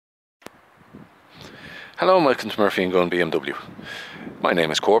Hello and welcome to Murphy & Gunn BMW. My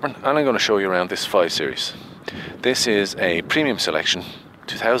name is Corban and I'm going to show you around this 5 Series. This is a premium selection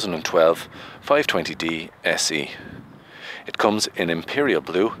 2012 520D SE. It comes in Imperial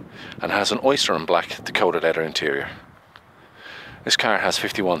Blue and has an oyster and black Dakota leather interior. This car has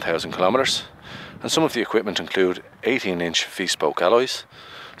 51,000 kilometers and some of the equipment include 18-inch V-spoke alloys,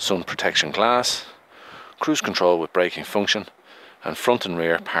 sun protection glass, cruise control with braking function and front and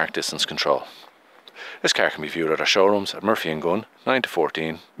rear park distance control. This car can be viewed at our showrooms at Murphy & Gunn, 9 to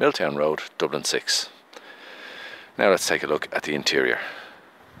 14, Milltown Road, Dublin 6. Now let's take a look at the interior.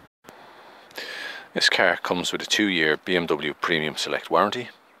 This car comes with a 2-year BMW Premium Select warranty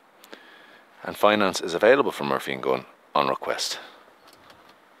and finance is available from Murphy & Gunn on request.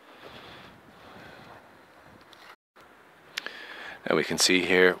 Now we can see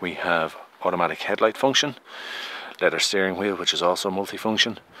here we have automatic headlight function, leather steering wheel which is also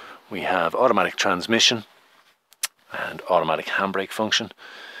multifunction. We have automatic transmission and automatic handbrake function.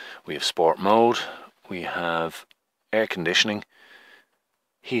 We have sport mode. We have air conditioning,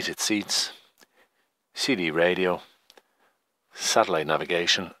 heated seats, CD radio, satellite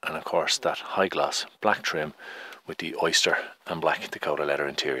navigation, and of course that high gloss black trim with the oyster and black Dakota leather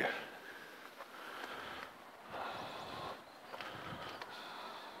interior.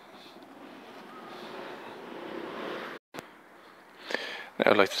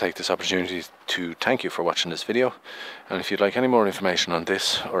 Now I'd like to take this opportunity to thank you for watching this video, and if you'd like any more information on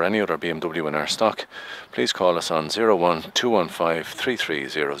this or any other BMW in our stock, please call us on 01215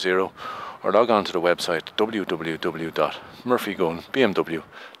 3300 or log on to the website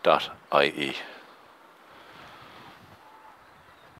www.murphygunnbmw.ie.